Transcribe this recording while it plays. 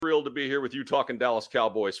thrilled to be here with you talking Dallas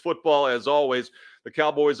Cowboys football. As always, the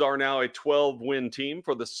Cowboys are now a 12-win team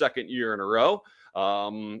for the second year in a row.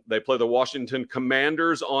 They play the Washington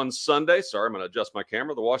Commanders on Sunday. Sorry, I'm going to adjust my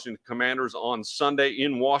camera. The Washington Commanders on Sunday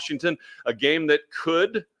in Washington, a game that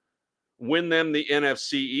could win them the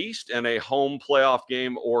NFC East, and a home playoff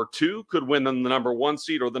game or two could win them the number 1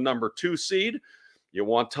 seed or the number 2 seed. You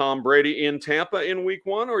want Tom Brady in Tampa in week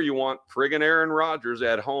 1, or you want friggin' Aaron Rodgers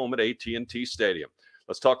at home at AT&T Stadium?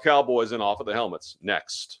 Let's talk Cowboys and off of the helmets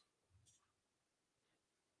next.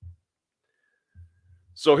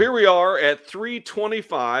 So here we are at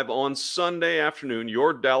 3:25 on Sunday afternoon.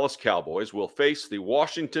 Your Dallas Cowboys will face the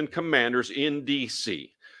Washington Commanders in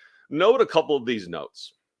D.C. Note a couple of these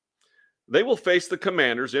notes. They will face the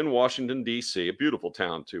Commanders in Washington, D.C., a beautiful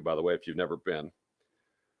town, too, by the way, if you've never been,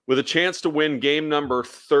 with a chance to win game number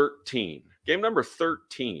 13. Game number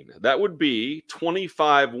 13. That would be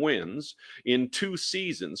 25 wins in 2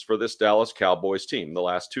 seasons for this Dallas Cowboys team the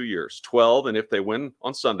last 2 years. 12, and if they win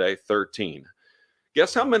on Sunday, 13.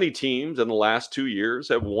 Guess how many teams in the last 2 years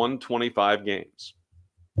have won 25 games?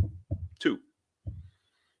 2.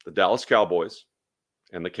 The Dallas Cowboys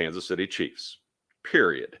and the Kansas City Chiefs.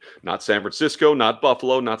 Period. Not San Francisco, not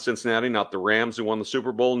Buffalo, not Cincinnati, not the Rams who won the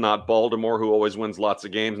Super Bowl, not Baltimore who always wins lots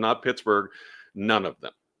of games, not Pittsburgh, none of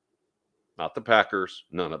them. Not the Packers,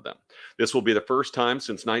 none of them. This will be the first time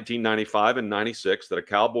since 1995 and 96 that a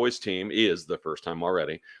Cowboys team is the first time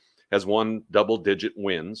already has won double-digit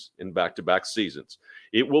wins in back-to-back seasons.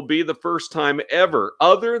 It will be the first time ever,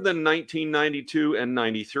 other than 1992 and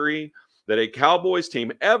 93, that a Cowboys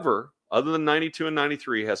team ever, other than 92 and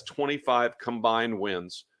 93, has 25 combined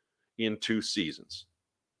wins in 2 seasons.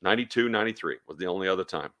 92, 93 was the only other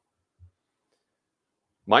time.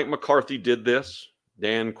 Mike McCarthy did this.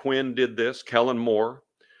 Dan Quinn did this. Kellen Moore.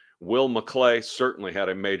 Will McClay certainly had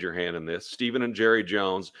a major hand in this. Stephen and Jerry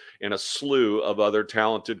Jones and a slew of other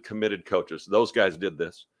talented, committed coaches. Those guys did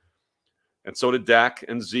this. And so did Dak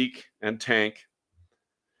and Zeke and Tank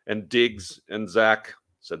and Diggs and Zach.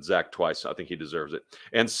 Said Zach twice. I think he deserves it.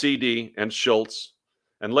 And CD and Schultz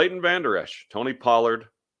and Leighton Vander Esch, Tony Pollard,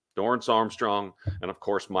 Dorrance Armstrong, and of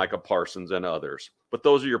course Micah Parsons and others. But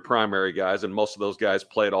those are your primary guys, and most of those guys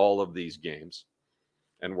played all of these games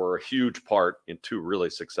and were a huge part in 2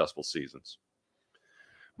 really successful seasons.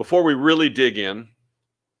 Before we really dig in,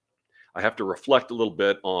 I have to reflect a little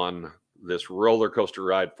bit on this roller coaster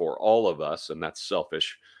ride for all of us, and that's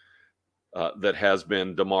selfish. That has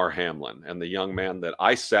been Damar Hamlin, and the young man that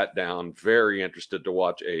I sat down very interested to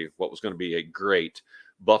watch what was going to be a great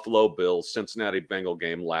Buffalo Bills Cincinnati Bengal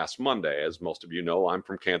game last Monday. As most of you know, I'm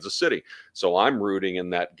from Kansas City, so I'm rooting in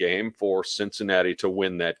that game for Cincinnati to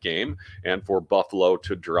win that game and for Buffalo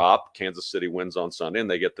to drop. Kansas City wins on Sunday, and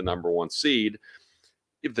they get the number 1 seed.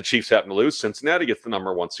 If the Chiefs happen to lose, Cincinnati gets the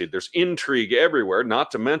number 1 seed. There's intrigue everywhere, not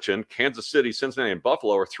to mention Kansas City, Cincinnati, and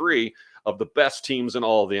Buffalo are 3 of the best teams in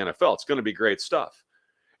all of the NFL. It's going to be great stuff.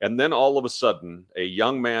 And then all of a sudden, a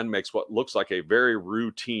young man makes what looks like a very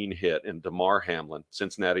routine hit in Damar Hamlin,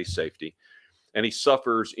 Cincinnati safety. And he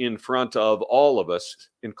suffers in front of all of us,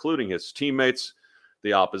 including his teammates,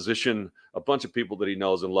 the opposition, a bunch of people that he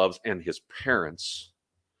knows and loves, and his parents.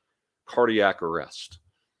 Cardiac arrest.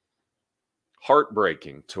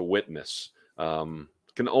 Heartbreaking to witness. Can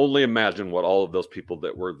only imagine what all of those people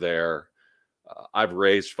that were there. I've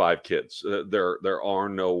raised 5 kids. There are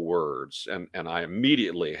no words. And I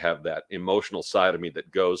immediately have that emotional side of me that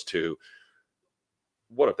goes to,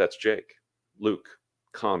 what if that's Jake, Luke,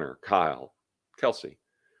 Connor, Kyle, Kelsey?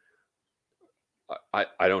 I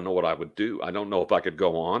don't know what I would do. I don't know if I could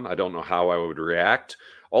go on. I don't know how I would react.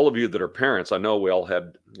 All of you that are parents, I know we all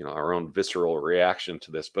had our own visceral reaction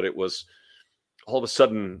to this, but it was all of a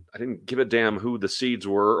sudden, I didn't give a damn who the seeds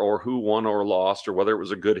were or who won or lost or whether it was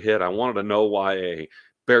a good hit. I wanted to know why a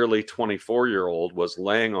barely 24-year-old was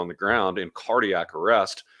laying on the ground in cardiac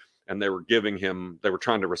arrest, and they were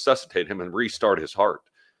trying to resuscitate him and restart his heart.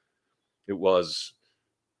 It was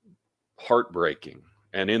heartbreaking.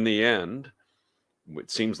 And in the end, it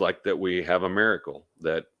seems like that we have a miracle,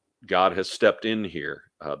 that God has stepped in here,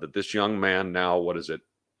 that this young man now,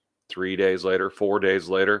 3 days later, 4 days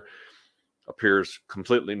later, appears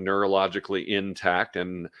completely neurologically intact,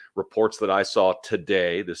 and reports that I saw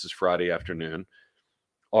today, this is Friday afternoon,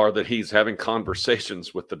 are that he's having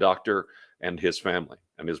conversations with the doctor and his family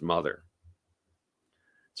and his mother.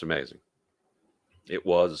 It's amazing. It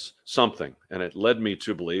was something, and it led me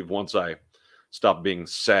to believe, once I stopped being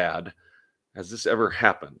sad, has this ever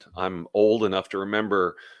happened? I'm old enough to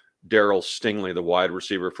remember Darryl Stingley, the wide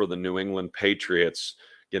receiver for the New England Patriots,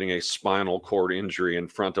 getting a spinal cord injury in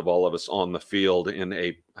front of all of us on the field in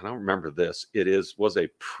I don't remember this, was a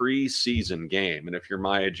preseason game. And if you're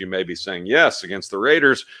my age, you may be saying, yes, against the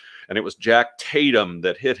Raiders. And it was Jack Tatum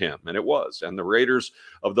that hit him, and it was. And the Raiders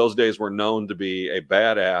of those days were known to be a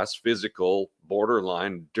badass, physical,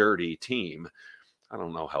 borderline dirty team. I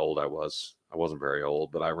don't know how old I was. I wasn't very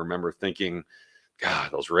old, but I remember thinking,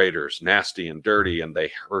 God, those Raiders, nasty and dirty, and they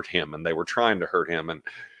hurt him, and they were trying to hurt him, and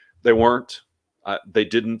they weren't. They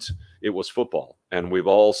didn't. It was football, and we've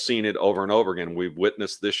all seen it over and over again. We've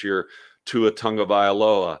witnessed this year Tua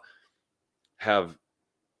Tagovailoa have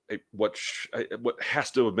what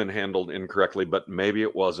has to have been handled incorrectly, but maybe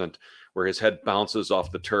it wasn't, where his head bounces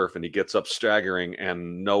off the turf and he gets up staggering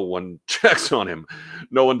and no one checks on him.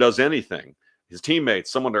 No one does anything. His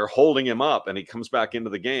teammates, someone, they're holding him up, and he comes back into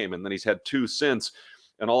the game, and then he's had 2 since.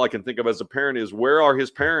 And all I can think of as a parent is, where are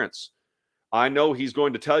his parents? I know he's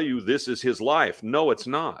going to tell you this is his life. No, it's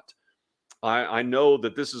not. I know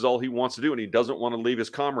that this is all he wants to do, and he doesn't want to leave his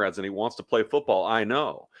comrades, and he wants to play football. I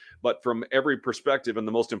know. But from every perspective, and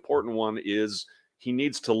the most important one is, he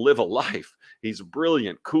needs to live a life. He's a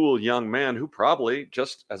brilliant, cool young man who probably,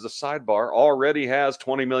 just as a sidebar, already has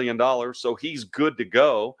 $20 million. So he's good to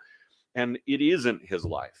go. And it isn't his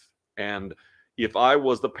life. And if I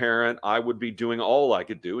was the parent, I would be doing all I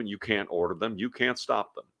could do, and you can't order them, you can't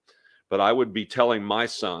stop them. But I would be telling my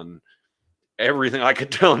son everything I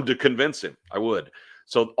could tell him to convince him. I would.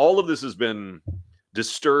 So all of this has been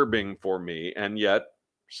disturbing for me, and yet,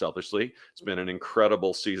 selfishly, it's been an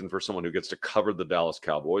incredible season for someone who gets to cover the Dallas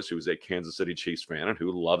Cowboys, who's a Kansas City Chiefs fan and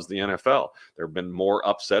who loves the NFL. There have been more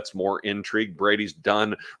upsets, more intrigue. Brady's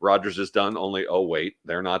done. Rodgers is done. Only, oh, wait,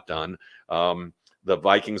 they're not done. The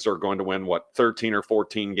Vikings are going to win, 13 or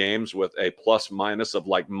 14 games with a plus minus of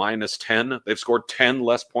like minus 10. They've scored 10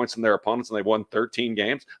 less points than their opponents, and they've won 13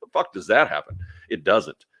 games. The fuck does that happen? It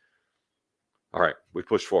doesn't. All right, we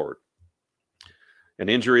push forward. An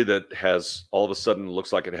injury that has all of a sudden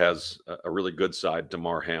looks like it has a really good side,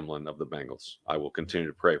 Damar Hamlin of the Bengals. I will continue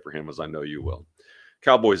to pray for him, as I know you will.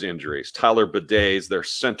 Cowboys injuries. Tyler Bidays, their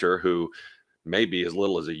center, who maybe as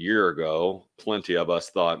little as a year ago, plenty of us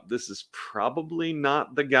thought this is probably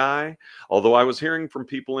not the guy. Although I was hearing from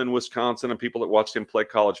people in Wisconsin and people that watched him play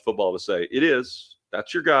college football to say, it is,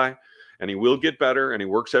 that's your guy, and he will get better, and he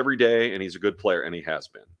works every day, and he's a good player, and he has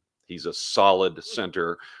been. He's a solid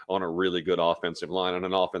center on a really good offensive line, and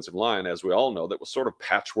an offensive line, as we all know, that was sort of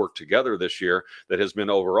patchwork together this year that has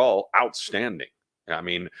been overall outstanding. I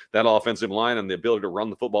mean, that offensive line and the ability to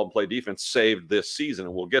run the football and play defense saved this season,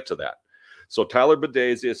 and we'll get to that. So Tyler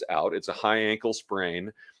Bidays is out. It's a high ankle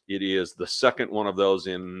sprain. It is the second one of those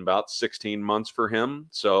in about 16 months for him.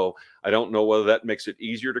 So I don't know whether that makes it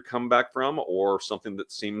easier to come back from or something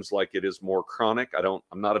that seems like it is more chronic. I'm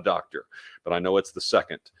not a doctor, but I know it's the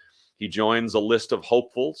second. He joins a list of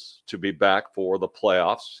hopefuls to be back for the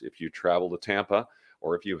playoffs if you travel to Tampa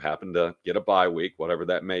or if you happen to get a bye week, whatever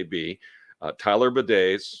that may be. Tyler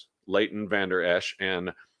Bidays, Leighton Vander Esch,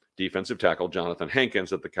 and defensive tackle Jonathan Hankins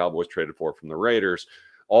that the Cowboys traded for from the Raiders.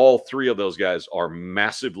 All 3 of those guys are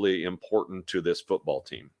massively important to this football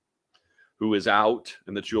team. Who is out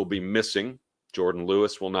and that you'll be missing? Jordan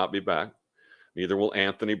Lewis will not be back. Neither will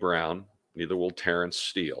Anthony Brown. Neither will Terrence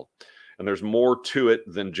Steele. And there's more to it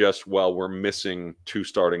than just, well, we're missing 2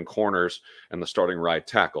 starting corners and the starting right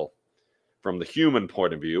tackle. From the human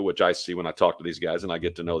point of view, which I see when I talk to these guys and I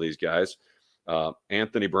get to know these guys,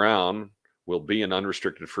 Anthony Brown will be an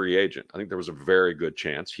unrestricted free agent. I think there was a very good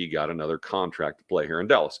chance he got another contract to play here in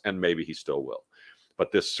Dallas, and maybe he still will.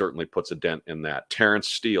 But this certainly puts a dent in that. Terrence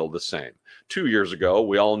Steele, the same. 2 years ago,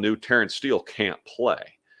 we all knew Terrence Steele can't play.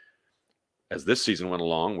 As this season went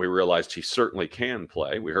along, we realized he certainly can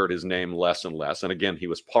play. We heard his name less and less. And again, he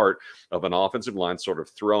was part of an offensive line sort of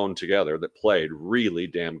thrown together that played really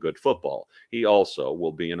damn good football. He also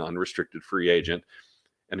will be an unrestricted free agent,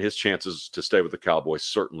 and his chances to stay with the Cowboys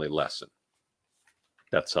certainly lessen.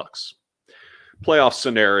 That sucks. Playoff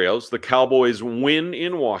scenarios. The Cowboys win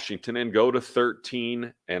in Washington and go to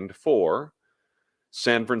 13-4.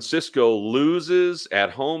 San Francisco loses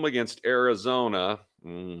at home against Arizona.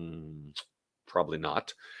 Probably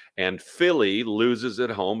not. And Philly loses at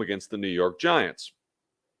home against the New York Giants.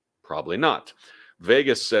 Probably not.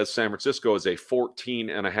 Vegas says San Francisco is a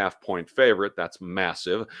 14.5-point favorite. That's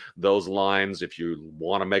massive. Those lines, if you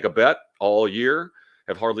want to make a bet all year,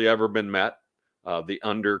 have hardly ever been met. The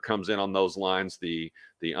under comes in on those lines. The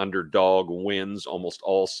underdog wins almost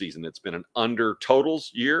all season. It's been an under totals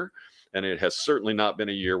year, and it has certainly not been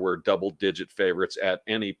a year where double-digit favorites at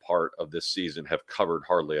any part of this season have covered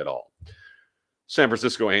hardly at all. San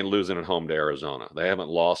Francisco ain't losing at home to Arizona. They haven't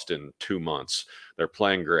lost in 2 months. They're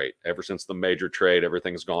playing great. Ever since the major trade,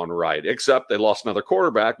 everything's gone right, except they lost another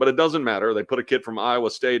quarterback, but it doesn't matter. They put a kid from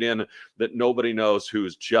Iowa State in that nobody knows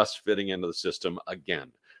who's just fitting into the system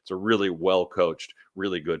again. It's a really well-coached,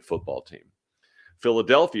 really good football team.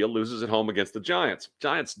 Philadelphia loses at home against the Giants.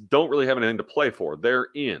 Giants don't really have anything to play for. They're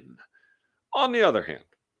in. On the other hand,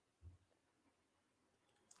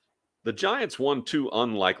 the Giants won 2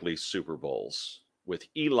 unlikely Super Bowls with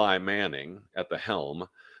Eli Manning at the helm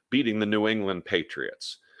beating the New England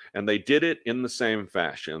Patriots. And they did it in the same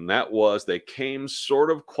fashion. That was, they came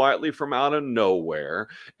sort of quietly from out of nowhere,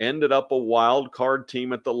 ended up a wild card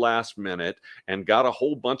team at the last minute, and got a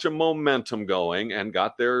whole bunch of momentum going and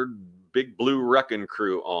got their big blue wrecking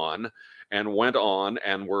crew on and went on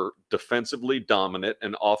and were defensively dominant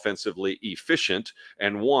and offensively efficient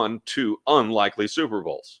and won 2 unlikely Super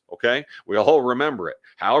Bowls. Okay? We all remember it.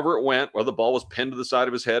 However it went, whether the ball was pinned to the side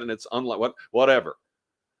of his head and it's whatever.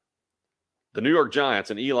 The New York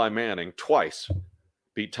Giants and Eli Manning twice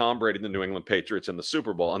beat Tom Brady and the New England Patriots in the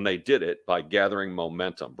Super Bowl, and they did it by gathering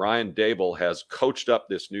momentum. Brian Daboll has coached up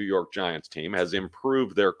this New York Giants team, has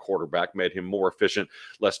improved their quarterback, made him more efficient,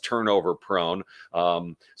 less turnover prone.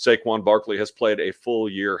 Saquon Barkley has played a full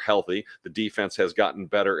year healthy. The defense has gotten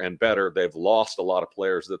better and better. They've lost a lot of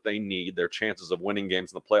players that they need. Their chances of winning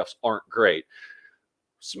games in the playoffs aren't great.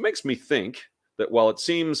 So it makes me think that while it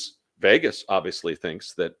seems Vegas obviously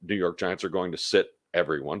thinks that New York Giants are going to sit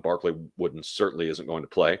everyone. Barkley certainly isn't going to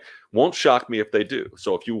play. Won't shock me if they do.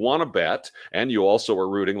 So if you want to bet, and you also are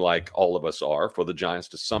rooting, like all of us are, for the Giants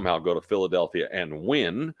to somehow go to Philadelphia and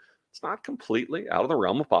win, it's not completely out of the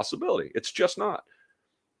realm of possibility. It's just not.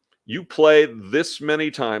 You play this many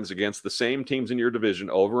times against the same teams in your division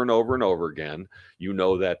over and over and over again, you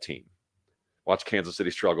know that team. Watch Kansas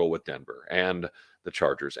City struggle with Denver and the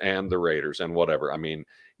Chargers and the Raiders and whatever. I mean,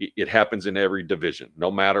 it happens in every division, no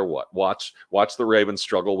matter what. Watch the Ravens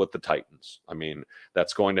struggle with the Titans. I mean,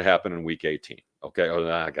 that's going to happen in week 18. Okay. Oh,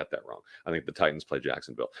 I got that wrong. I think the Titans play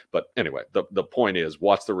Jacksonville. But anyway, the point is,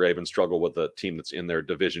 watch the Ravens struggle with a team that's in their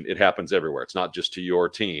division. It happens everywhere. It's not just to your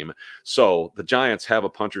team. So the Giants have a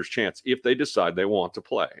puncher's chance if they decide they want to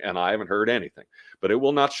play. And I haven't heard anything. But it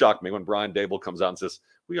will not shock me when Brian Daboll comes out and says,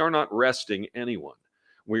 we are not resting anyone.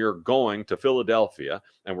 We are going to Philadelphia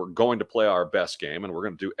and we're going to play our best game and we're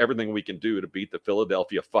going to do everything we can do to beat the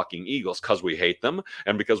Philadelphia fucking Eagles because we hate them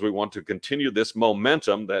and because we want to continue this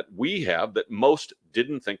momentum that we have that most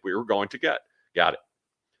didn't think we were going to get. Got it.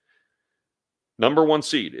 Number 1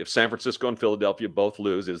 seed, if San Francisco and Philadelphia both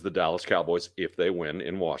lose, is the Dallas Cowboys if they win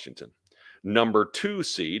in Washington. Number 2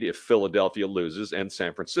 seed, if Philadelphia loses and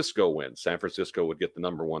San Francisco wins. San Francisco would get the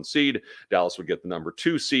number 1 seed. Dallas would get the number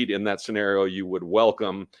 2 seed. In that scenario, you would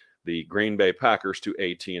welcome the Green Bay Packers to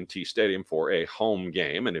AT&T Stadium for a home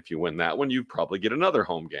game. And if you win that one, you probably get another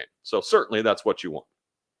home game. So certainly that's what you want.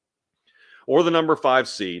 Or the number 5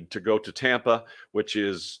 seed to go to Tampa, which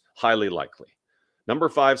is highly likely. Number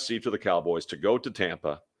 5 seed for the Cowboys to go to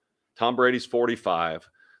Tampa. Tom Brady's 45.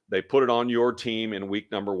 They put it on your team in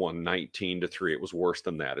week number 1, 19-3. It was worse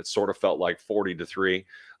than that. It sort of felt like 40-3.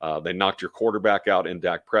 They knocked your quarterback out in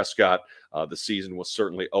Dak Prescott. The season was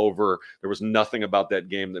certainly over. There was nothing about that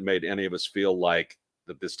game that made any of us feel like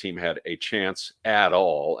that this team had a chance at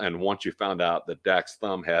all. And once you found out that Dak's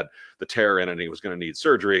thumb had the tear in it and he was going to need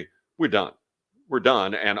surgery, we're done. We're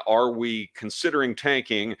done. And are we considering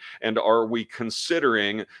tanking? And are we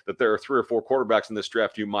considering that there are 3 or 4 quarterbacks in this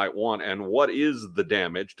draft you might want? And what is the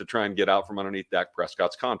damage to try and get out from underneath Dak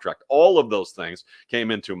Prescott's contract? All of those things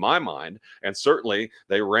came into my mind. And certainly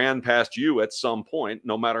they ran past you at some point,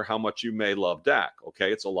 no matter how much you may love Dak.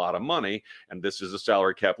 Okay. It's a lot of money. And this is a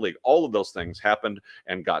salary cap league. All of those things happened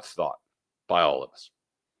and got thought by all of us.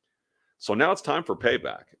 So now it's time for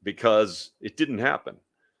payback because it didn't happen.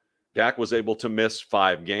 Dak was able to miss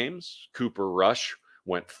 5 games. Cooper Rush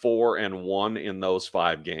went 4-1 in those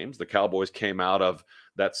 5 games. The Cowboys came out of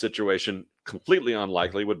that situation completely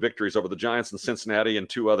unlikely with victories over the Giants and Cincinnati and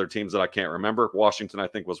 2 other teams that I can't remember. Washington, I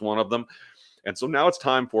think, was one of them. And so now it's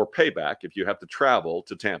time for payback if you have to travel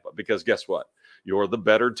to Tampa, because guess what? You're the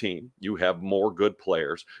better team. You have more good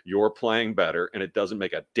players. You're playing better, and it doesn't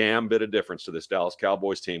make a damn bit of difference to this Dallas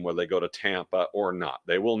Cowboys team whether they go to Tampa or not.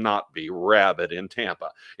 They will not be rabid in Tampa.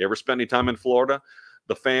 You ever spend any time in Florida?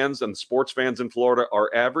 The fans and sports fans in Florida are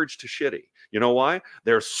average to shitty. You know why?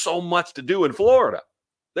 There's so much to do in Florida.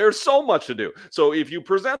 There's so much to do. So if you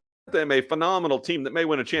present them a phenomenal team that may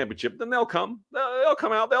win a championship, then they'll come. They'll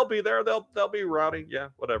come out. They'll be there. They'll be rowdy. Yeah,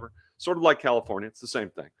 whatever. Sort of like California. It's the same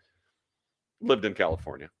thing. Lived in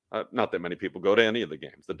California. Not that many people go to any of the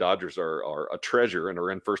games. The Dodgers are a treasure and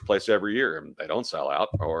are in first place every year, and they don't sell out.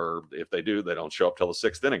 Or if they do, they don't show up till the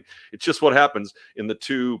sixth inning. It's just what happens in the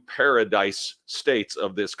two paradise states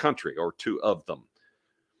of this country, or two of them.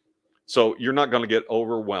 So you're not going to get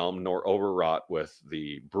overwhelmed nor overwrought with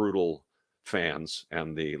the brutal fans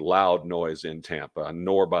and the loud noise in Tampa,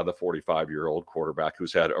 nor by the 45-year-old quarterback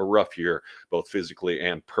who's had a rough year, both physically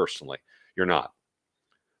and personally. You're not.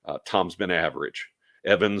 Tom's been average.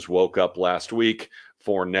 Evans woke up last week.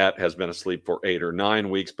 Fournette has been asleep for 8 or 9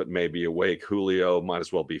 weeks, but may be awake. Julio might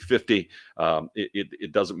as well be 50.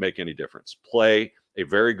 It doesn't make any difference. Play a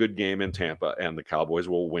very good game in Tampa, and the Cowboys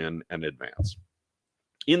will win and advance.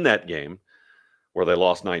 In that game, where they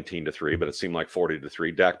lost 19-3, but it seemed like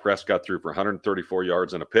 40-3, Dak Prescott threw for 134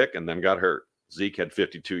 yards and a pick and then got hurt. Zeke had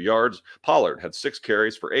 52 yards. Pollard had 6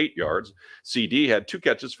 carries for 8 yards. CD had 2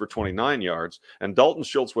 catches for 29 yards. And Dalton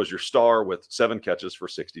Schultz was your star with 7 catches for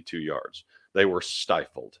 62 yards. They were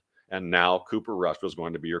stifled. And now Cooper Rush was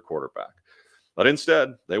going to be your quarterback. But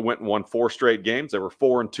instead, they went and won 4 straight games. They were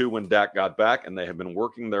 4-2 when Dak got back, and they have been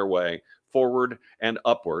working their way forward and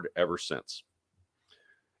upward ever since.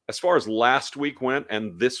 As far as last week went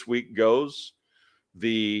and this week goes,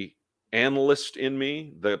 the analyst in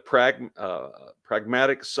me, the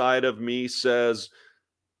pragmatic side of me says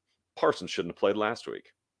Parsons shouldn't have played last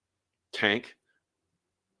week. Tank,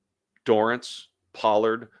 Dorrance,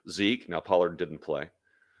 Pollard, Zeke. Now, Pollard didn't play.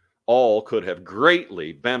 All could have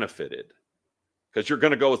greatly benefited, because you're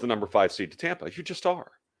going to go with the number 5 seed to Tampa. You just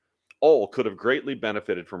are. All could have greatly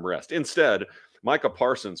benefited from rest. Instead, Micah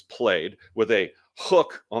Parsons played with a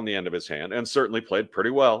hook on the end of his hand and certainly played pretty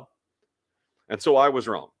well. And so I was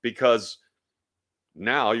wrong, because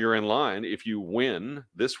now you're in line. If you win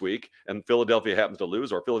this week and Philadelphia happens to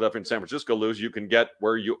lose, or Philadelphia and San Francisco lose, you can get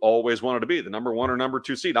where you always wanted to be, the number 1 or number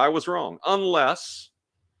 2 seed. I was wrong, unless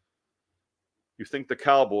you think the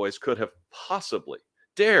Cowboys could have possibly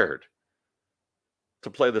dared to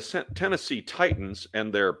play the Tennessee Titans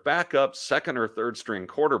and their backup second or third string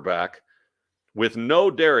quarterback with no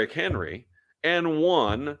Derrick Henry and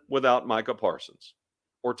won without Micah Parsons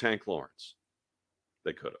or Tank Lawrence.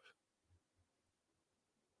 They could have.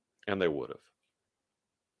 And they would have.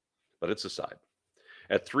 But it's aside.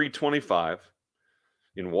 At 3:25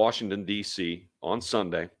 in Washington, D.C. on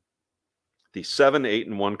Sunday, the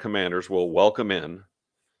 7-8-1 Commanders will welcome in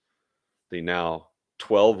the now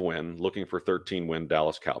 12-win, looking for 13-win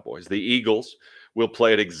Dallas Cowboys. The Eagles will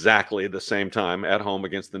play at exactly the same time at home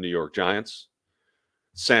against the New York Giants.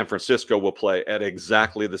 San Francisco will play at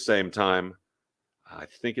exactly the same time. I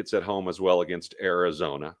think it's at home as well against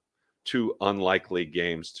Arizona. 2 unlikely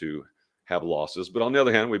games to have losses. But on the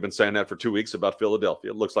other hand, we've been saying that for 2 weeks about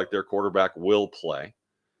Philadelphia. It looks like their quarterback will play.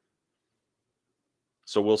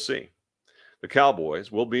 So we'll see. The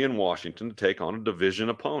Cowboys will be in Washington to take on a division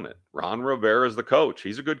opponent. Ron Rivera is the coach.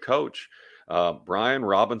 He's a good coach. Brian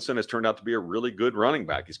Robinson has turned out to be a really good running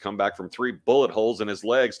back. He's come back from 3 bullet holes in his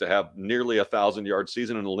legs to have nearly a 1,000-yard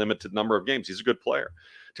season in a limited number of games. He's a good player.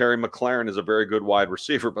 Terry McLaurin is a very good wide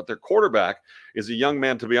receiver, but their quarterback is a young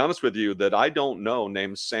man, to be honest with you, that I don't know,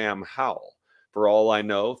 named Sam Howell. For all I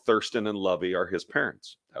know, Thurston and Lovey are his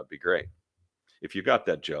parents. That would be great. If you got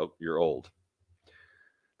that joke, you're old.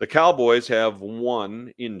 The Cowboys have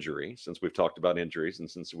 1 injury, since we've talked about injuries and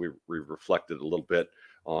since we reflected a little bit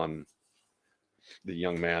on the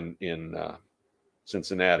young man in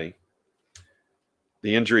Cincinnati.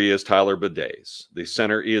 The injury is Tyler Bidays. The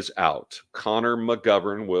center is out. Connor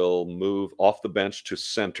McGovern will move off the bench to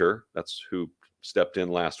center. That's who stepped in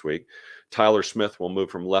last week. Tyler Smith will move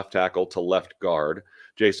from left tackle to left guard.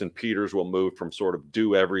 Jason Peters will move from sort of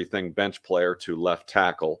do-everything bench player to left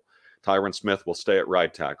tackle. Tyron Smith will stay at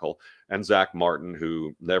right tackle. And Zach Martin,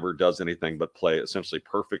 who never does anything but play essentially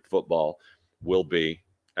perfect football, will be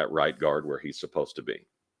at right guard where he's supposed to be.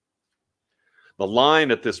 The line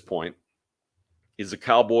at this point is the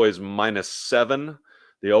Cowboys -7.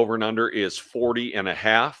 The over and under is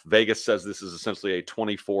 40.5. Vegas says this is essentially a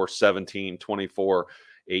 24-17,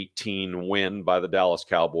 24-18 win by the Dallas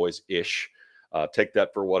Cowboys-ish. Take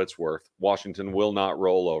that for what it's worth. Washington will not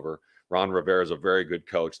roll over. Ron Rivera is a very good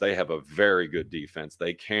coach. They have a very good defense.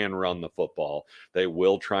 They can run the football. They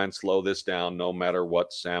will try and slow this down no matter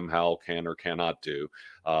what Sam Howell can or cannot do.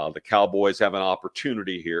 The Cowboys have an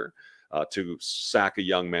opportunity here to sack a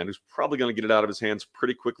young man who's probably going to get it out of his hands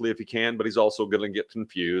pretty quickly if he can, but he's also going to get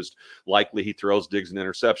confused. Likely he throws Diggs an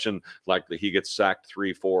interception. Likely he gets sacked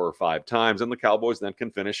 3, 4, or 5 times, and the Cowboys then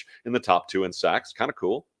can finish in the top 2 in sacks. Kind of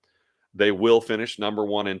cool. They will finish number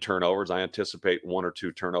 1 in turnovers. I anticipate 1 or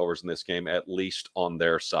 2 turnovers in this game, at least on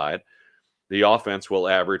their side. The offense will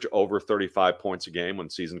average over 35 points a game when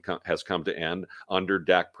season has come to end under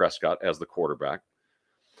Dak Prescott as the quarterback.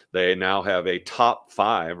 They now have a top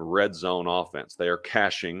 5 red zone offense. They are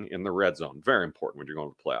cashing in the red zone. Very important when you're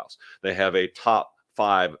going to the playoffs. They have a top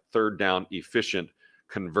 5 third down efficient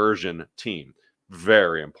conversion team.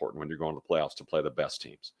 Very important when you're going to the playoffs to play the best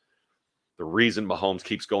teams. The reason Mahomes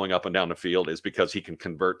keeps going up and down the field is because he can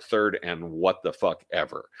convert third and what the fuck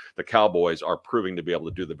ever. The Cowboys are proving to be able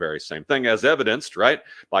to do the very same thing, as evidenced, right,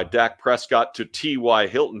 by Dak Prescott to T.Y.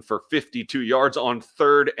 Hilton for 52 yards on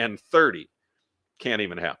 3rd and 30. Can't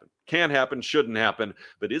even happen. Can happen, shouldn't happen.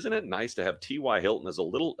 But isn't it nice to have T.Y. Hilton as a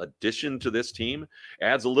little addition to this team?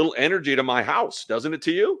 Adds a little energy to my house, doesn't it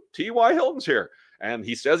to you? T.Y. Hilton's here, and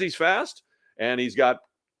he says he's fast, and he's got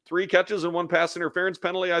 3 catches and 1 pass interference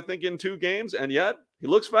penalty, I think, in 2 games, and yet he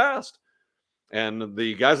looks fast. And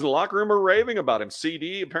the guys in the locker room are raving about him.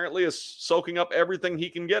 CD apparently is soaking up everything he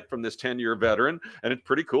can get from this 10-year veteran, and it's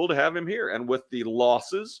pretty cool to have him here. And with the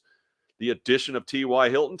losses, the addition of T.Y.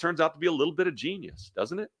 Hilton turns out to be a little bit of genius,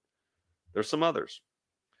 doesn't it? There's some others.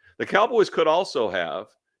 The Cowboys could also have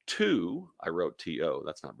 2, I wrote T-O,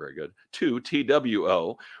 that's not very good, 2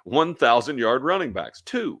 TWO 1,000-yard running backs,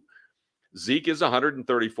 2. Zeke is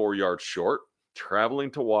 134 yards short, traveling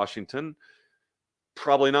to Washington.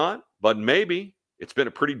 Probably not, but maybe. It's been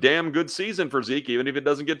a pretty damn good season for Zeke, even if it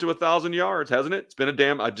doesn't get to 1,000 yards, hasn't it? It's been a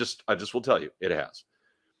damn, I just will tell you, it has.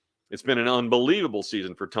 It's been an unbelievable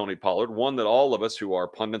season for Tony Pollard, one that all of us who are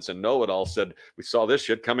pundits and know-it-all said, we saw this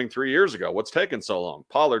shit coming 3 years ago. What's taking so long?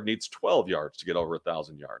 Pollard needs 12 yards to get over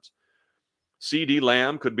 1,000 yards. CeeDee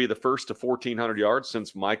Lamb could be the first to 1,400 yards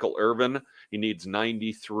since Michael Irvin. He needs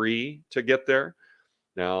 93 to get there.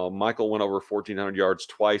 Now, Michael went over 1,400 yards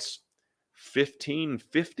twice,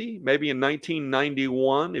 1,550, maybe in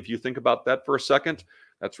 1991. If you think about that for a second,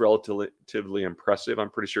 that's relatively impressive.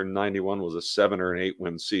 I'm pretty sure 91 was a 7 or an 8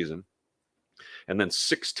 win season. And then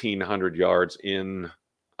 1,600 yards in,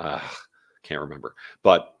 can't remember,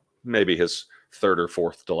 but maybe his 3rd or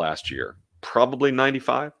 4th to last year. Probably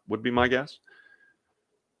 95 would be my guess.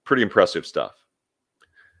 Pretty impressive stuff.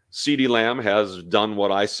 CeeDee Lamb has done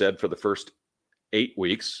what I said for the first 8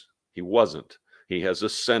 weeks. He wasn't. He has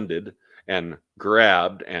ascended and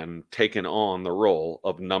grabbed and taken on the role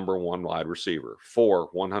of number 1 wide receiver.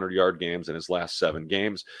 4 100-yard games in his last 7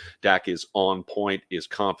 games. Dak is on point, is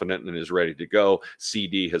confident, and is ready to go.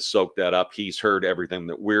 CD has soaked that up. He's heard everything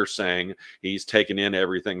that we're saying. He's taken in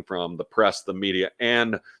everything from the press, the media,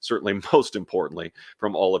 and certainly most importantly,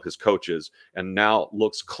 from all of his coaches. And now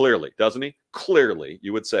looks clearly, doesn't he? Clearly,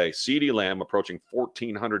 you would say CeeDee Lamb approaching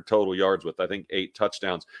 1,400 total yards with, I think, 8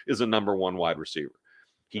 touchdowns is a number 1 wide receiver.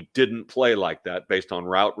 He didn't play like that based on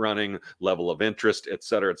route running, level of interest, et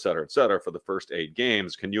cetera, et cetera, et cetera, for the first 8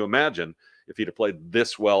 games. Can you imagine if he'd have played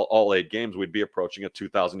this well all 8 games, we'd be approaching a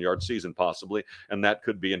 2,000-yard season possibly, and that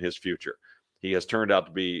could be in his future. He has turned out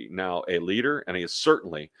to be now a leader, and he is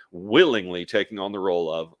certainly willingly taking on the role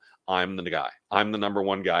of, I'm the guy. I'm the number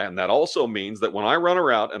 1 guy, and that also means that when I run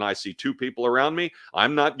around and I see 2 people around me,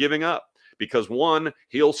 I'm not giving up. Because 1,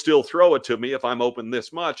 he'll still throw it to me if I'm open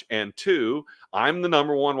this much. And 2, I'm the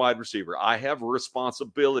number 1 wide receiver. I have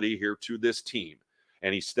responsibility here to this team.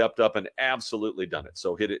 And he stepped up and absolutely done it.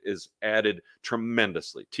 So it is added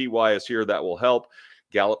tremendously. T.Y. is here. That will help.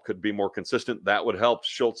 Gallup could be more consistent. That would help.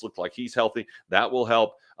 Schultz looks like he's healthy. That will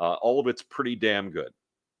help. All of it's pretty damn good.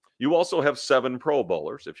 You also have 7 Pro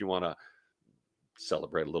Bowlers. If you want to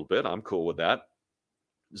celebrate a little bit, I'm cool with that.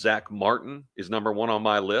 Zach Martin is number 1 on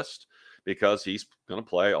my list, because he's going to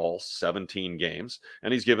play all 17 games,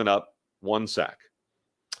 and he's given up 1 sack.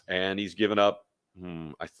 And he's given up,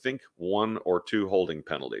 I think, 1 or 2 holding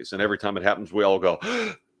penalties. And every time it happens, we all go,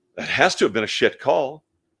 that has to have been a shit call,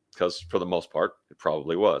 because for the most part, it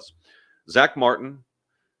probably was. Zach Martin,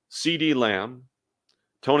 CeeDee Lamb,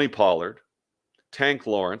 Tony Pollard, Tank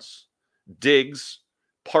Lawrence, Diggs,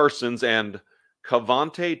 Parsons, and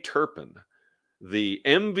KaVontae Turpin, the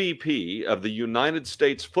MVP of the United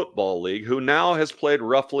States Football League, who now has played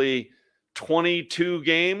roughly 22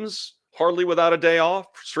 games, hardly without a day off,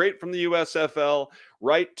 straight from the USFL,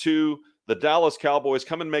 right to the Dallas Cowboys.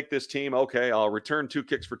 Come and make this team. Okay, I'll return 2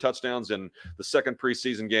 kicks for touchdowns in the second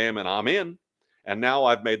preseason game, and I'm in. And now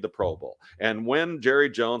I've made the Pro Bowl. And when Jerry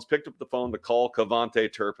Jones picked up the phone to call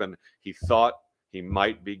KaVontae Turpin, he thought he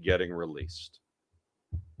might be getting released.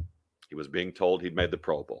 He was being told he'd made the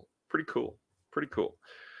Pro Bowl. Pretty cool. Pretty cool.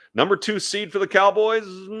 Number 2 seed for the Cowboys,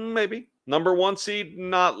 maybe. Number 1 seed,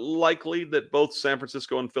 not likely that both San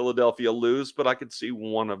Francisco and Philadelphia lose, but I could see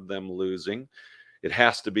one of them losing. It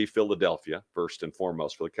has to be Philadelphia, first and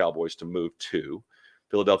foremost, for the Cowboys to move to.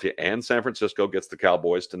 Philadelphia and San Francisco gets the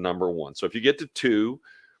Cowboys to number 1. So if you get to 2,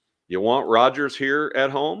 you want Rodgers here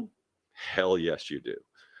at home? Hell yes, you do.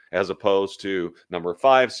 As opposed to number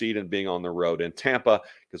 5 seed and being on the road in Tampa,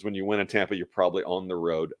 because when you win in Tampa, you're probably on the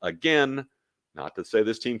road again. Not to say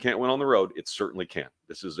this team can't win on the road. It certainly can.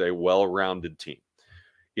 This is a well-rounded team.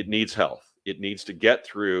 It needs health. It needs to get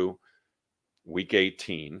through week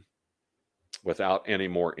 18 without any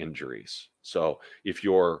more injuries. So if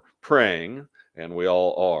you're praying, and we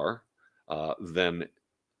all are, then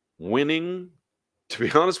winning, to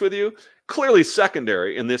be honest with you, clearly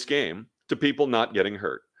secondary in this game to people not getting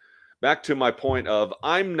hurt. Back to my point of,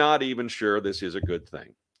 I'm not even sure this is a good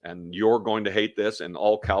thing. And you're going to hate this, and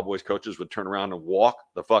all Cowboys coaches would turn around and walk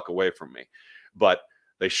the fuck away from me. But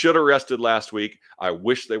they should have rested last week. I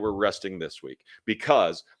wish they were resting this week,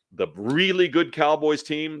 because the really good Cowboys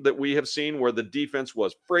team that we have seen, where the defense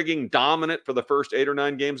was frigging dominant for the first 8 or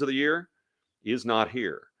 9 games of the year, is not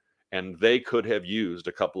here. And they could have used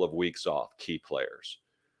a couple of weeks off key players.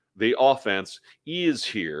 The offense is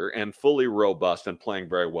here and fully robust and playing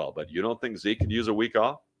very well. But you don't think Zeke could use a week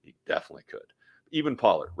off? He definitely could. Even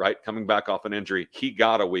Pollard, right? Coming back off an injury, he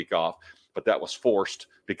got a week off, but that was forced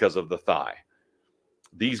because of the thigh.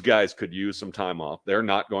 These guys could use some time off. They're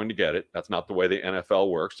not going to get it. That's not the way the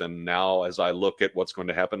NFL works. And now, as I look at what's going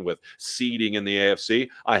to happen with seeding in the AFC,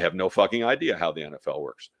 I have no fucking idea how the NFL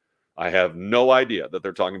works. I have no idea that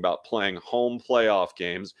they're talking about playing home playoff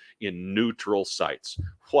games in neutral sites.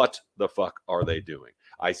 What the fuck are they doing?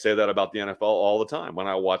 I say that about the NFL all the time. When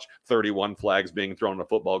I watch 31 flags being thrown in a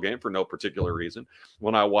football game for no particular reason,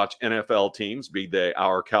 when I watch NFL teams, be they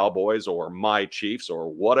our Cowboys or my Chiefs or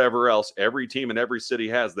whatever else, every team in every city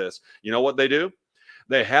has this. You know what they do?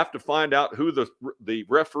 They have to find out who the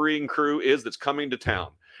refereeing crew is that's coming to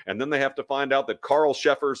town. And then they have to find out that Carl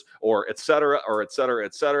Sheffers or et cetera,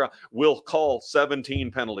 will call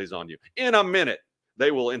 17 penalties on you in a minute. They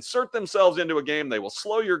will insert themselves into a game. They will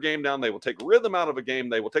slow your game down. They will take rhythm out of a game.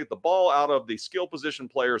 They will take the ball out of the skill position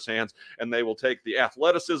player's hands, and they will take the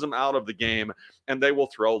athleticism out of the game, and they will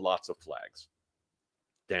throw lots of flags.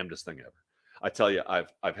 Damnedest thing ever. I tell you,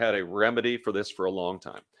 I've had a remedy for this for a long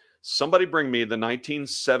time. Somebody bring me the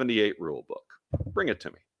 1978 rule book. Bring it to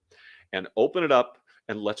me and open it up,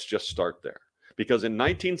 and let's just start there. Because in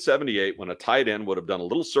 1978, when a tight end would have done a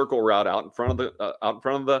little circle route out in front of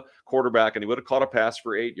the quarterback, and he would have caught a pass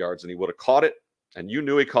for 8 yards, and he would have caught it, and you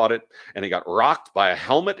knew he caught it, and he got rocked by a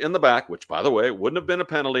helmet in the back, which, by the way, wouldn't have been a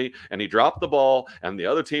penalty, and he dropped the ball, and the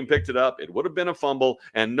other team picked it up, it would have been a fumble,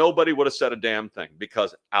 and nobody would have said a damn thing,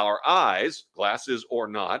 because our eyes, glasses or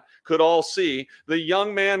not, could all see the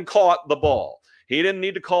young man caught the ball. He didn't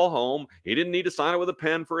need to call home. He didn't need to sign it with a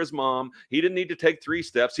pen for his mom. He didn't need to take 3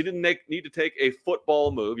 steps. He didn't need to take a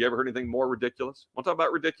football move. You ever heard anything more ridiculous? Want to talk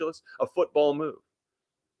about ridiculous? A football move.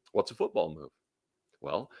 What's a football move?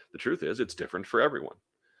 Well, the truth is it's different for everyone.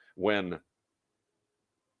 When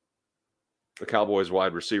the Cowboys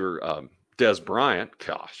wide receiver, Dez Bryant,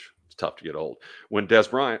 gosh, it's tough to get old. When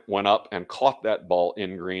Dez Bryant went up and caught that ball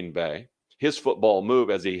in Green Bay, his football move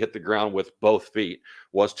as he hit the ground with both feet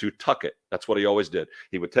was to tuck it. That's what he always did.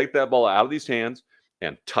 He would take that ball out of his hands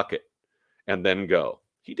and tuck it and then go.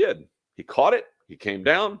 He did. He caught it. He came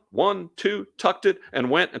down, 1, 2, tucked it, and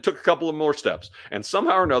went and took a couple of more steps. And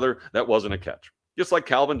somehow or another, that wasn't a catch. Just like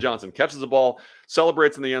Calvin Johnson catches the ball,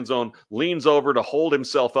 celebrates in the end zone, leans over to hold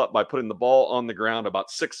himself up by putting the ball on the ground about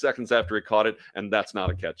 6 seconds after he caught it, and that's not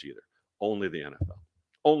a catch either. Only the NFL.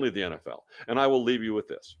 Only the NFL. And I will leave you with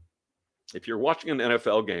this. If you're watching an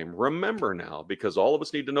NFL game, remember now, because all of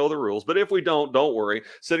us need to know the rules. But if we don't worry.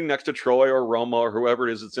 Sitting next to Troy or Roma or whoever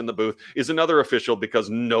it is that's in the booth is another official, because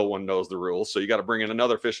no one knows the rules. So you got to bring in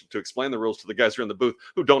another official to explain the rules to the guys who are in the booth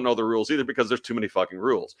who don't know the rules either, because there's too many fucking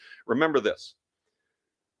rules. Remember this.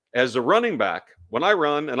 As a running back, when I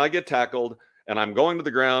run and I get tackled and I'm going to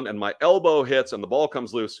the ground and my elbow hits and the ball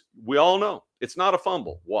comes loose, we all know it's not a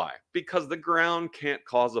fumble. Why? Because the ground can't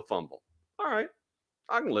cause a fumble. All right,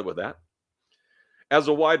 I can live with that. As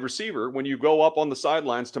a wide receiver, when you go up on the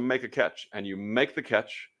sidelines to make a catch, and you make the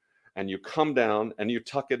catch, and you come down and you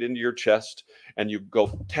tuck it into your chest, and you go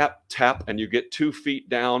tap, tap, and you get 2 feet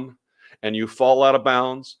down, and you fall out of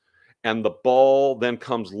bounds, and the ball then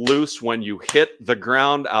comes loose when you hit the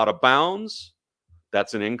ground out of bounds,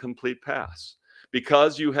 that's an incomplete pass,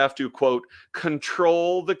 because you have to, quote,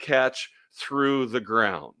 control the catch through the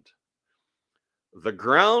ground. The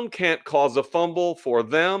ground can't cause a fumble for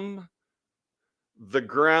them. The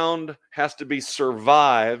ground has to be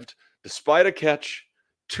survived despite a catch,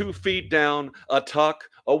 2 feet down, a tuck,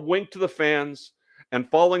 a wink to the fans, and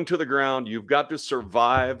falling to the ground. You've got to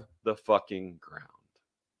survive the fucking ground.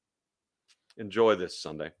 enjoy this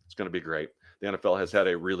Sunday. It's going to be great. The NFL has had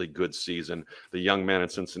a really good season. The young man in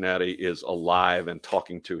Cincinnati is alive and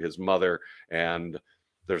talking to his mother, and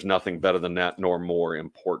there's nothing better than that, nor more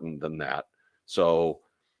important than that. So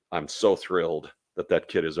I'm so thrilled that that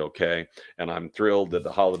kid is okay. And I'm thrilled that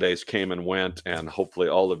the holidays came and went, and hopefully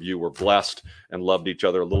all of you were blessed and loved each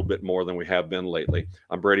other a little bit more than we have been lately.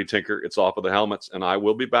 I'm Brady Tinker. It's Off of the Helmets, and I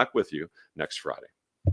will be back with you next Friday.